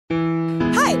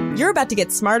Hi, you're about to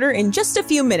get smarter in just a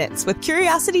few minutes with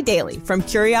Curiosity Daily from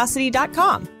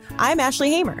Curiosity.com. I'm Ashley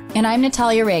Hamer. And I'm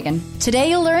Natalia Reagan.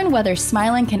 Today you'll learn whether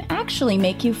smiling can actually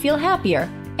make you feel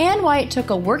happier and why it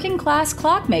took a working-class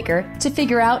clockmaker to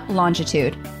figure out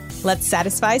longitude. Let's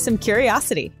satisfy some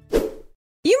curiosity.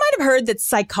 You might have heard that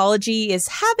psychology is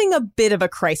having a bit of a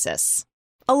crisis.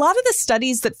 A lot of the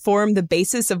studies that form the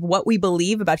basis of what we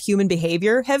believe about human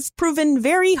behavior have proven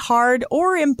very hard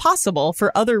or impossible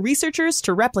for other researchers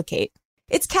to replicate.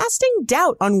 It's casting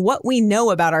doubt on what we know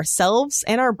about ourselves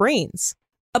and our brains.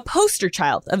 A poster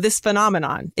child of this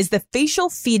phenomenon is the facial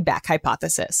feedback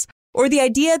hypothesis, or the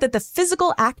idea that the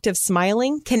physical act of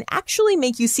smiling can actually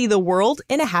make you see the world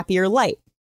in a happier light.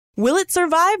 Will it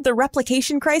survive the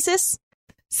replication crisis?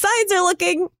 Signs are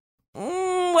looking,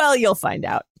 well, you'll find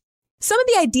out. Some of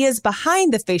the ideas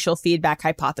behind the facial feedback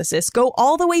hypothesis go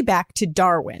all the way back to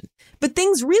Darwin, but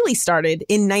things really started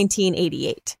in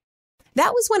 1988.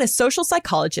 That was when a social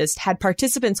psychologist had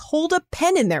participants hold a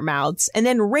pen in their mouths and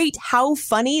then rate how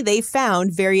funny they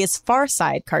found various Far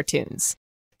Side cartoons.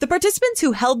 The participants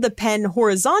who held the pen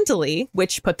horizontally,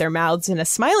 which put their mouths in a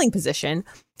smiling position,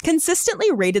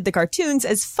 consistently rated the cartoons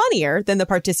as funnier than the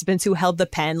participants who held the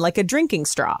pen like a drinking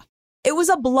straw. It was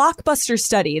a blockbuster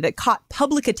study that caught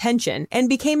public attention and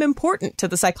became important to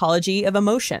the psychology of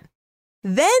emotion.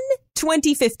 Then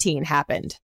 2015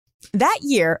 happened. That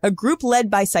year, a group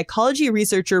led by psychology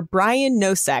researcher Brian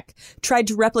Nosek tried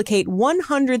to replicate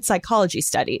 100 psychology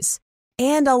studies,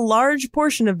 and a large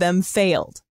portion of them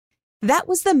failed. That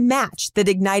was the match that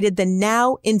ignited the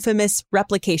now infamous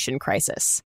replication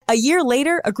crisis. A year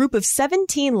later, a group of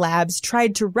 17 labs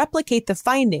tried to replicate the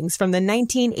findings from the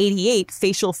 1988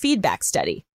 facial feedback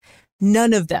study.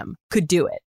 None of them could do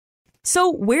it.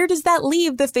 So where does that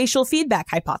leave the facial feedback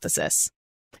hypothesis?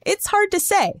 It's hard to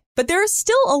say, but there are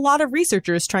still a lot of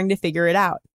researchers trying to figure it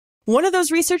out. One of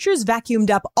those researchers vacuumed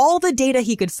up all the data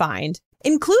he could find,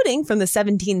 including from the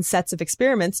 17 sets of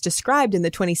experiments described in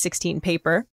the 2016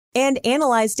 paper, and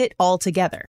analyzed it all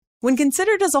together. When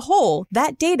considered as a whole,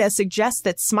 that data suggests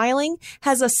that smiling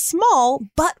has a small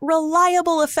but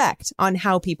reliable effect on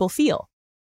how people feel.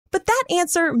 But that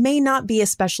answer may not be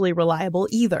especially reliable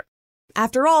either.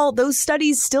 After all, those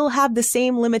studies still have the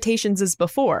same limitations as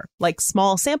before, like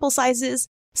small sample sizes,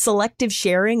 selective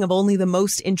sharing of only the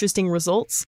most interesting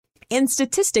results, and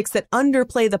statistics that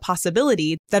underplay the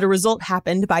possibility that a result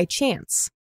happened by chance.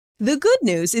 The good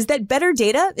news is that better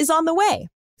data is on the way.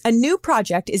 A new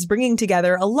project is bringing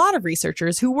together a lot of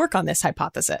researchers who work on this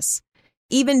hypothesis.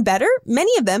 Even better,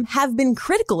 many of them have been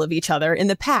critical of each other in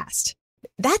the past.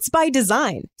 That's by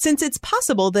design, since it's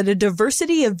possible that a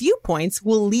diversity of viewpoints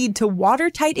will lead to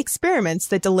watertight experiments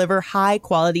that deliver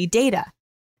high-quality data.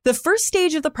 The first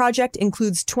stage of the project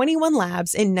includes 21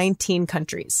 labs in 19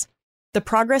 countries. The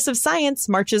progress of science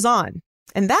marches on,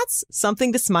 and that's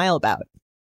something to smile about.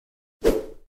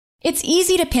 It's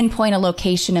easy to pinpoint a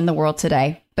location in the world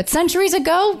today, but centuries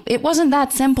ago, it wasn't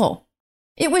that simple.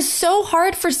 It was so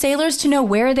hard for sailors to know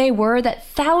where they were that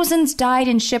thousands died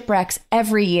in shipwrecks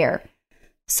every year.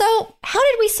 So, how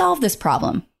did we solve this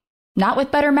problem? Not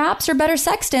with better maps or better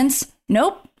sextants.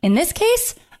 Nope. In this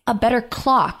case, a better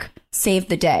clock saved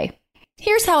the day.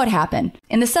 Here's how it happened.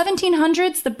 In the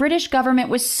 1700s, the British government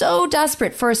was so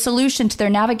desperate for a solution to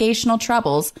their navigational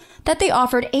troubles that they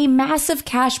offered a massive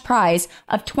cash prize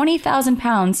of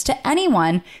 £20,000 to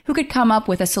anyone who could come up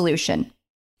with a solution.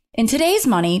 In today's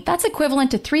money, that's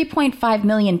equivalent to £3.5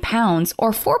 million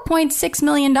or $4.6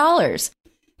 million.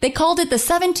 They called it the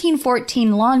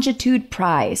 1714 Longitude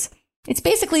Prize. It's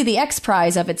basically the X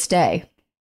Prize of its day.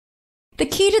 The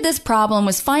key to this problem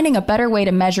was finding a better way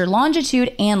to measure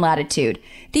longitude and latitude.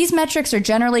 These metrics are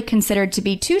generally considered to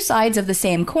be two sides of the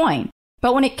same coin,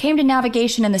 but when it came to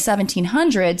navigation in the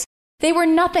 1700s, they were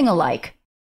nothing alike.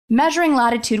 Measuring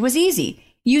latitude was easy.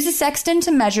 Use a sextant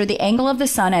to measure the angle of the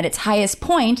sun at its highest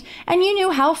point, and you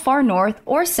knew how far north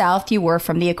or south you were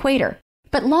from the equator.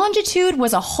 But longitude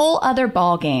was a whole other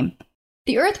ballgame.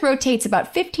 The Earth rotates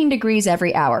about 15 degrees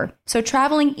every hour, so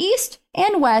traveling east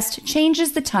and west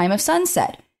changes the time of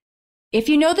sunset. If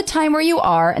you know the time where you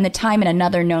are and the time in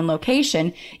another known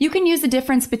location, you can use the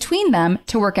difference between them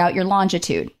to work out your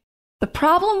longitude. The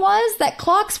problem was that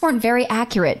clocks weren't very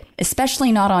accurate,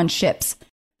 especially not on ships.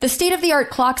 The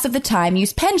state-of-the-art clocks of the time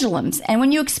used pendulums, and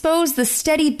when you expose the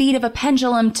steady beat of a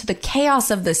pendulum to the chaos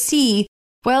of the sea,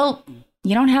 well,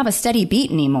 you don't have a steady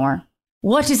beat anymore.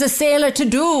 What is a sailor to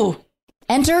do?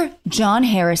 Enter John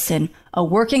Harrison, a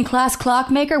working-class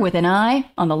clockmaker with an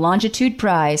eye on the Longitude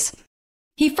Prize.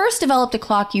 He first developed a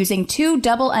clock using two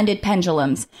double-ended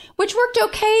pendulums, which worked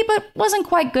okay but wasn't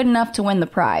quite good enough to win the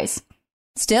prize.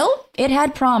 Still, it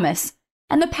had promise.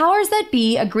 and the powers that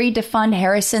be agreed to fund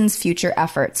Harrison's future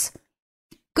efforts.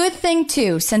 Good thing,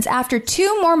 too, since after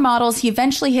 2 more models, he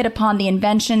eventually hit upon the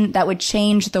invention that would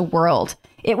change the world.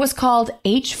 It was called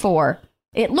H4.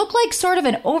 It looked like sort of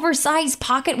an oversized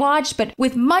pocket watch, but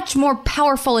with much more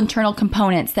powerful internal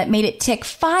components that made it tick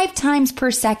 5 times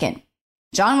per second.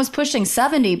 John was pushing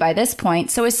 70 by this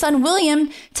point, so his son William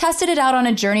tested it out on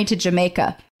a journey to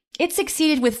Jamaica. It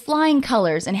succeeded with flying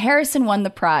colors, and Harrison won the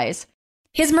prize.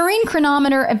 His marine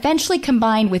chronometer eventually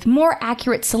combined with more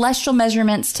accurate celestial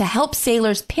measurements to help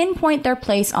sailors pinpoint their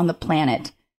place on the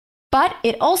planet. But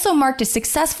it also marked a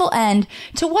successful end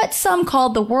to what some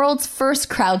called the world's first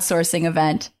crowdsourcing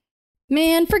event.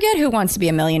 Man, forget Who Wants to Be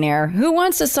a Millionaire. Who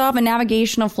wants to solve a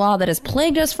navigational flaw that has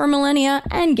plagued us for millennia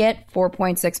and get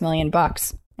 $4.6 million?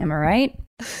 Am I right?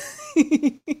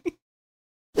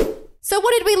 So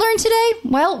what did we learn today?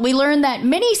 Well, we learned that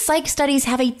many psych studies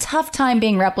have a tough time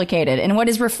being replicated in what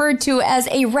is referred to as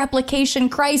a replication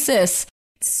crisis.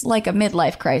 It's like a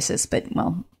midlife crisis, but,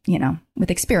 well, you know,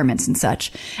 with experiments and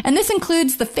such. And this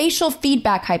includes the facial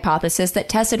feedback hypothesis that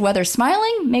tested whether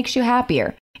smiling makes you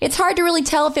happier. It's hard to really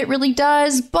tell if it really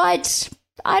does, but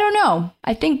I don't know.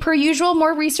 I think per usual,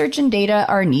 more research and data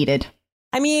are needed.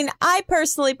 I mean, I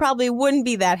personally probably wouldn't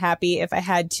be that happy if I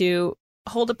had to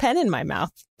hold a pen in my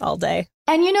mouth all day.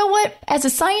 And you know what? As a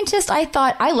scientist,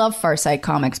 I love Far Side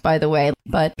comics, by the way,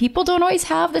 but people don't always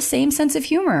have the same sense of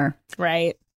humor.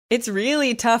 Right. It's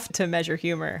really tough to measure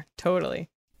humor. Totally.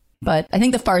 But I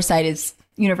think the Far Side is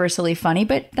universally funny,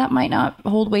 but that might not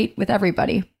hold weight with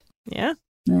everybody. Yeah.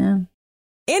 Yeah.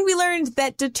 And we learned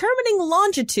that determining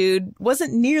longitude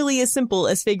wasn't nearly as simple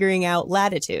as figuring out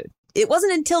latitude. It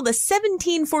wasn't until the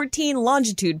 1714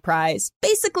 Longitude Prize,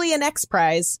 basically an X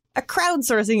Prize, a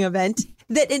crowdsourcing event,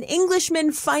 that an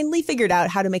Englishman finally figured out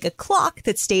how to make a clock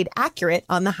that stayed accurate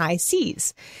on the high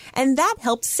seas. And that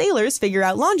helped sailors figure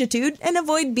out longitude and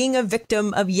avoid being a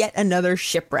victim of yet another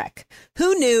shipwreck.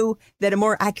 Who knew that a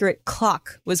more accurate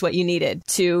clock was what you needed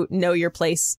to know your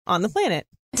place on the planet?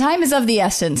 Time is of the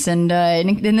essence, and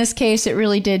in this case, it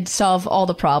really did solve all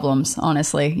the problems,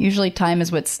 honestly. Usually time is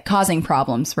what's causing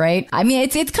problems, right? I mean,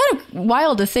 it's kind of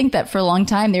wild to think that for a long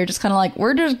time, they were just kind of like,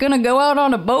 we're just going to go out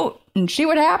on a boat and see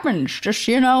what happens. Just,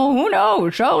 you know, who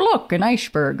knows? Oh, look, an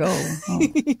iceberg.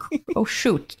 Oh,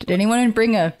 shoot. Did anyone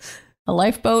bring a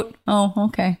lifeboat? Oh,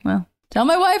 okay. Well, tell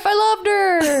my wife I loved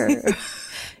her.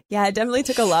 Yeah, it definitely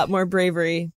took a lot more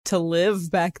bravery to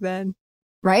live back then.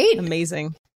 Right?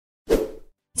 Amazing.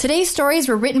 Today's stories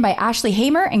were written by Ashley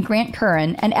Hamer and Grant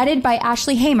Curran and edited by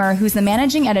Ashley Hamer, who's the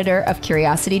managing editor of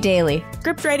Curiosity Daily.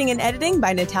 Script writing and editing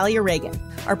by Natalia Reagan.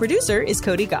 Our producer is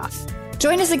Cody Goff.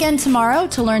 Join us again tomorrow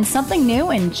to learn something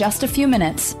new in just a few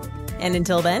minutes. And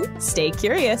until then, stay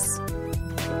curious.